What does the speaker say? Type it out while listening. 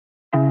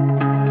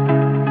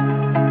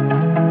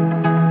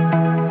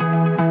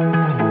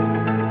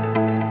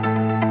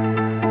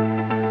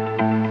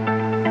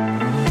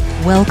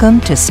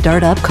Welcome to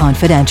Startup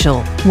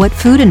Confidential, what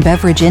food and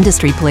beverage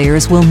industry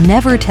players will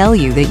never tell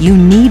you that you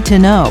need to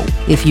know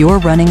if you're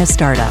running a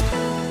startup.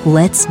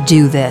 Let's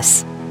do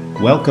this.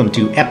 Welcome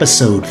to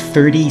episode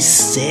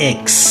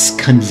 36,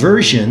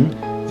 Conversion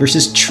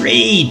versus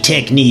Trade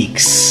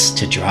Techniques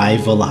to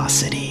Drive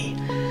Velocity.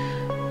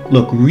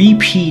 Look,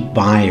 repeat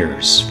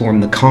buyers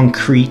form the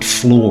concrete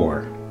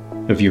floor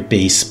of your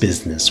base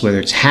business, whether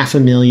it's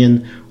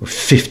 $500,000 or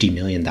 $50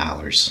 million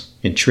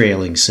in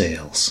trailing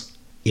sales.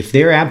 If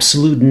their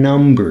absolute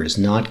number is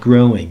not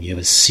growing, you have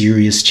a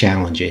serious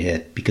challenge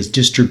ahead because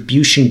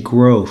distribution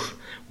growth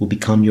will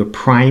become your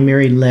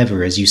primary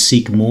lever as you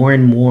seek more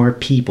and more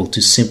people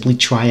to simply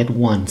try it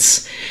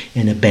once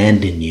and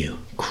abandon you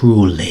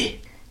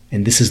cruelly.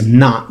 And this is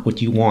not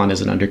what you want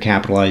as an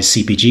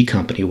undercapitalized CPG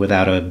company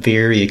without a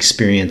very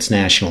experienced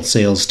national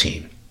sales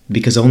team,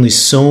 because only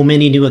so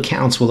many new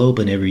accounts will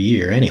open every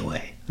year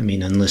anyway. I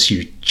mean, unless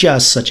you're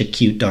just such a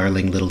cute,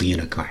 darling little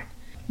unicorn.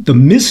 The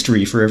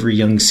mystery for every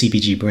young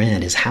CPG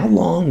brand is how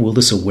long will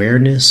this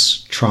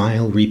awareness,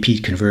 trial,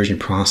 repeat conversion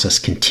process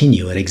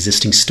continue at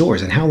existing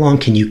stores, and how long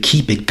can you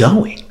keep it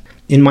going?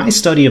 In my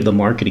study of the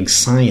marketing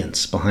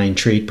science behind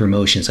trade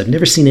promotions, I've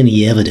never seen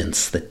any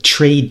evidence that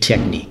trade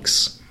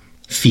techniques,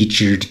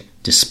 featured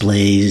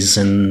displays,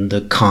 and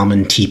the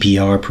common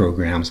TPR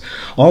programs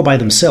all by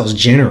themselves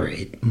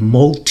generate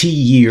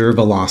multi-year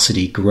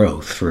velocity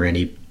growth for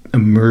any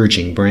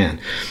emerging brand.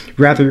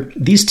 Rather,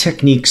 these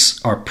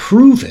techniques are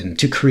proven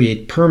to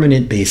create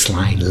permanent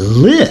baseline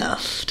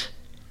lift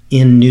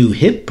in new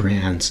hip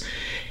brands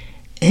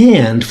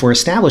and, for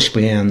established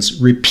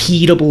brands,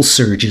 repeatable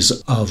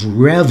surges of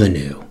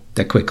revenue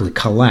that quickly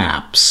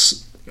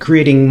collapse,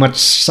 creating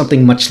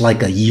something much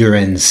like a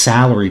year-end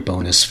salary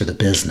bonus for the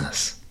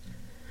business.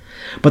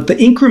 But the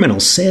incremental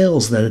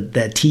sales that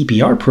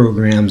TPR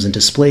programs and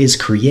displays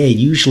create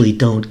usually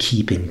don't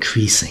keep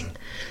increasing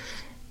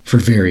for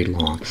very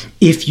long.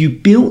 If you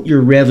built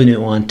your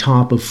revenue on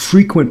top of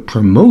frequent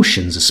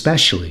promotions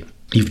especially,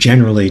 you've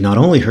generally not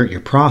only hurt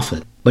your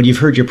profit, but you've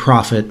hurt your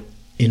profit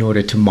in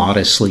order to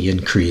modestly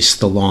increase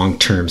the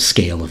long-term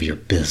scale of your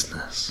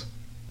business.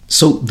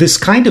 So this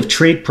kind of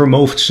trade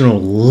promotional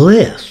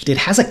lift, it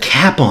has a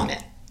cap on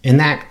it. And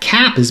that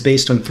cap is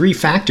based on three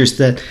factors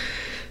that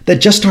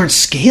just aren't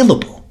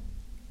scalable,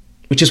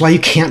 which is why you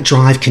can't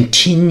drive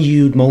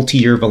continued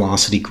multi-year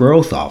velocity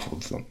growth off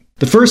of them.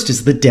 The first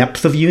is the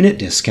depth of unit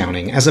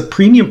discounting. As a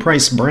premium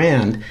price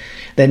brand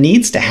that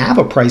needs to have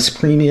a price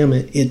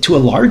premium to a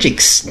large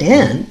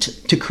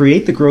extent to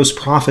create the gross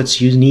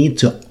profits you need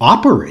to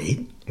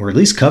operate, or at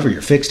least cover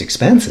your fixed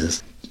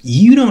expenses,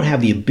 you don't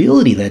have the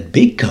ability that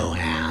Big Co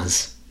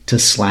has to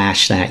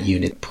slash that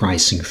unit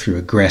pricing through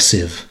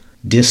aggressive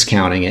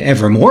discounting,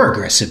 ever more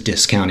aggressive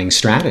discounting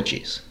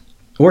strategies,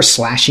 or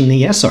slashing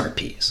the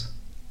SRPs.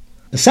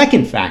 The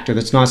second factor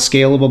that's not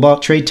scalable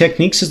about trade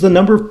techniques is the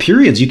number of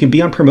periods you can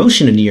be on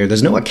promotion in a year.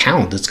 There's no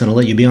account that's going to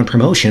let you be on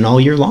promotion all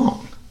year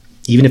long,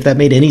 even if that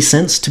made any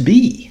sense to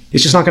be.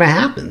 It's just not going to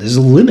happen. There's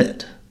a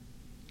limit.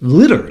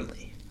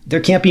 Literally. There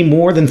can't be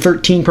more than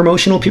 13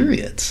 promotional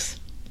periods.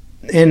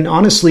 And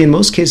honestly, in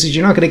most cases,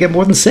 you're not going to get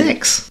more than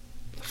 6.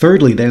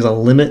 Thirdly, there's a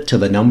limit to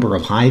the number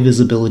of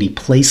high-visibility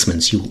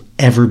placements you'll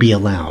ever be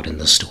allowed in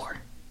the store.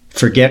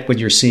 Forget what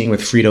you're seeing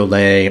with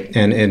Frito-Lay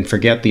and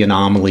forget the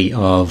anomaly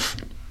of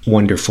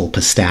Wonderful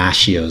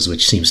Pistachios,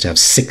 which seems to have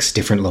 6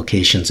 different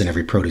locations in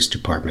every produce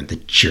department. The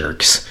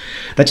jerks.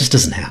 That just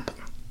doesn't happen.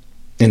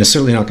 And it's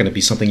certainly not going to be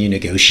something you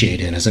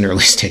negotiate in as an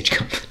early stage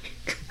company.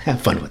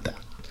 Have fun with that.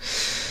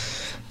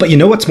 But you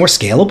know what's more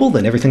scalable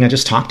than everything I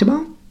just talked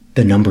about?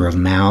 The number of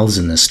mouths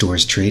in the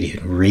store's trading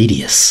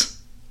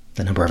radius.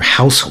 The number of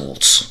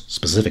households,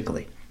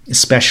 specifically.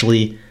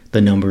 Especially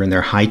the number in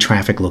their high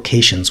traffic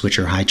locations, which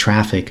are high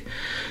traffic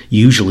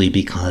usually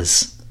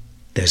because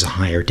there's a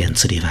higher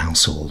density of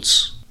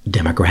households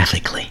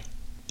demographically.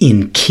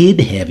 In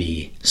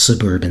kid-heavy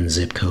suburban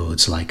zip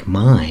codes like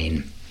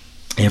mine,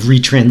 every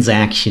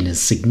transaction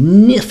is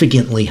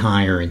significantly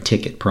higher in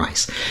ticket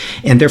price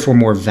and therefore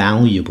more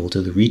valuable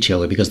to the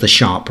retailer because the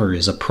shopper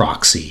is a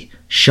proxy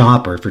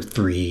shopper for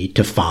 3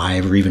 to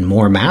 5 or even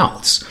more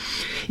mouths.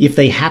 If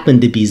they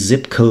happen to be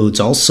zip codes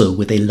also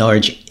with a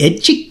large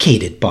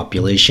educated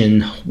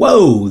population,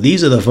 whoa,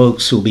 these are the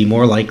folks who will be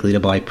more likely to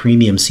buy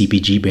premium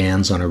CPG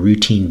brands on a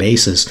routine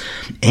basis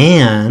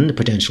and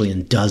potentially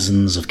in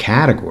dozens of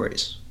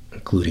categories,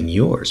 including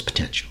yours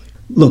potentially.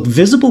 Look,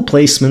 visible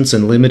placements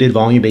and limited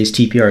volume-based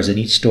TPRs in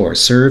each store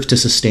serve to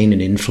sustain an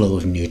inflow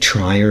of new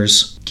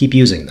triers. Keep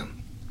using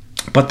them.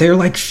 But they're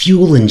like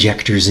fuel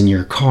injectors in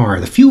your car.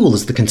 The fuel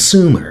is the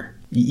consumer.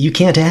 You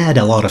can't add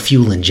a lot of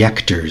fuel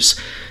injectors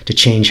to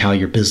change how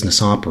your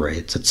business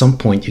operates. At some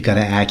point, you got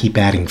to keep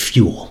adding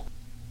fuel.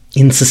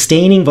 In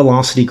sustaining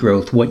velocity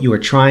growth, what you are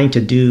trying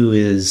to do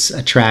is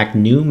attract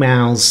new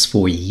mouths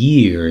for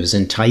years,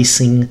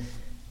 enticing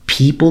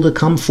people to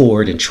come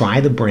forward and try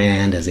the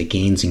brand as it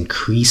gains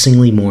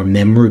increasingly more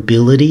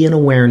memorability and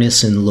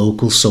awareness in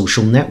local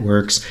social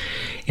networks,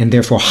 and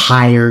therefore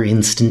higher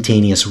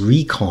instantaneous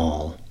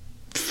recall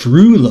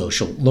through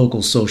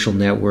local social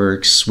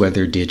networks,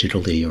 whether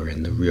digitally or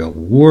in the real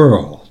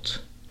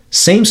world.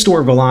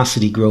 Same-store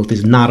velocity growth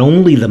is not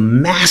only the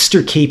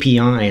master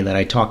KPI that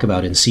I talk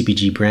about in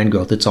CPG brand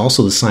growth, it's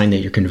also the sign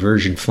that your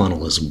conversion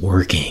funnel is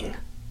working.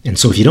 And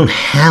so if you don't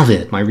have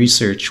it, my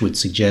research would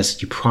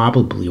suggest you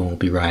probably won't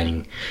be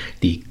riding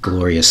the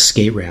glorious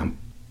skate ramp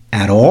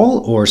at all,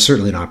 or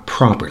certainly not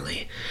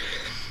properly.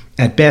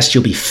 At best,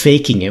 you'll be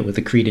faking it with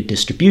accreted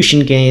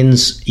distribution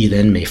gains. You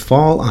then may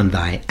fall on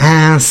thy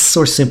ass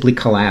or simply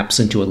collapse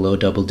into a low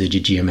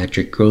double-digit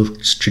geometric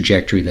growth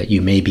trajectory that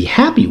you may be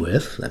happy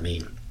with,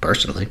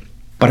 personally.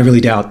 But I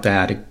really doubt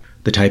that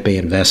the type A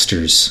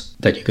investors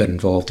that you got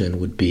involved in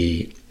would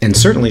be, and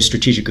certainly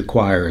strategic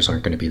acquirers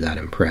aren't going to be that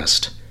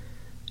impressed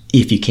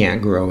if you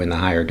can't grow in the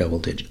higher double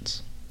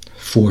digits,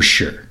 for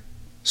sure.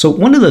 So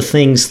one of the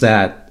things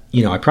that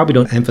I probably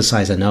don't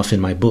emphasize enough in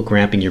my book,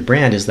 Ramping Your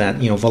Brand, is that,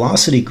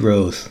 velocity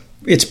growth,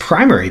 its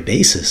primary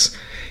basis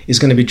is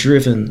going to be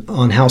driven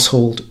on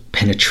household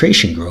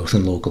penetration growth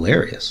in local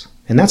areas.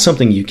 And that's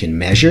something you can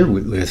measure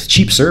with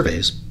cheap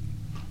surveys,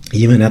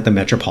 even at the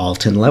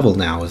metropolitan level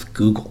now with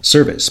Google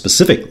surveys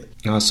specifically.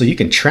 So you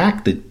can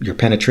track your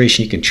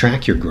penetration, you can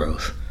track your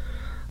growth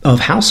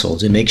of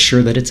households and make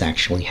sure that it's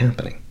actually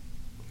happening.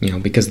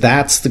 Because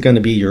that's going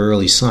to be your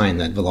early sign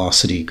that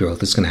velocity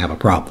growth is going to have a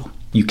problem.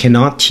 You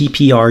cannot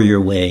TPR your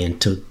way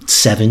into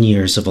 7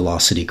 years of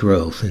velocity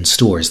growth in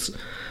stores,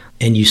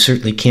 and you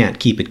certainly can't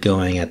keep it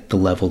going at the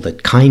level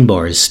that Kind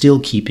Bar is still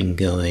keeping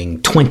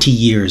going 20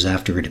 years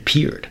after it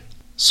appeared.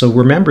 So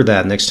remember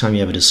that next time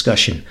you have a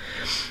discussion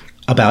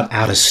about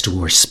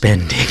out-of-store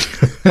spending,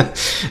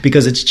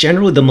 because it's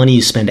generally the money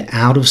you spend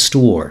out of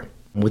store,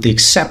 with the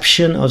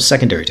exception of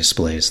secondary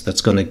displays,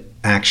 that's going to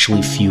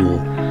actually fuel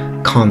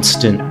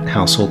constant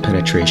household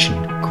penetration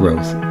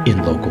growth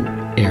in local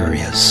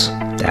areas.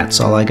 That's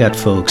all I got,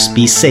 folks.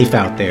 Be safe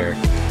out there.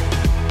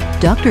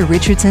 Dr.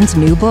 Richardson's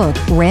new book,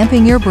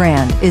 Ramping Your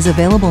Brand, is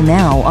available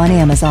now on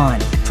Amazon.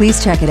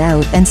 Please check it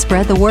out and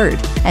spread the word.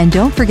 And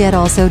don't forget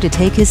also to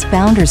take his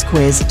Founders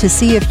Quiz to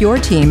see if your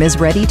team is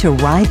ready to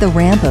ride the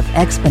ramp of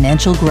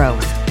exponential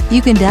growth.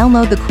 You can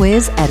download the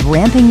quiz at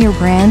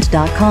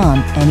rampingyourbrand.com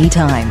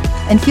anytime.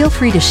 And feel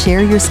free to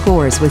share your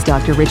scores with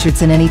Dr.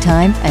 Richardson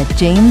anytime at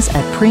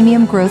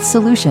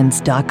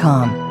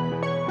james@premiumgrowthsolutions.com.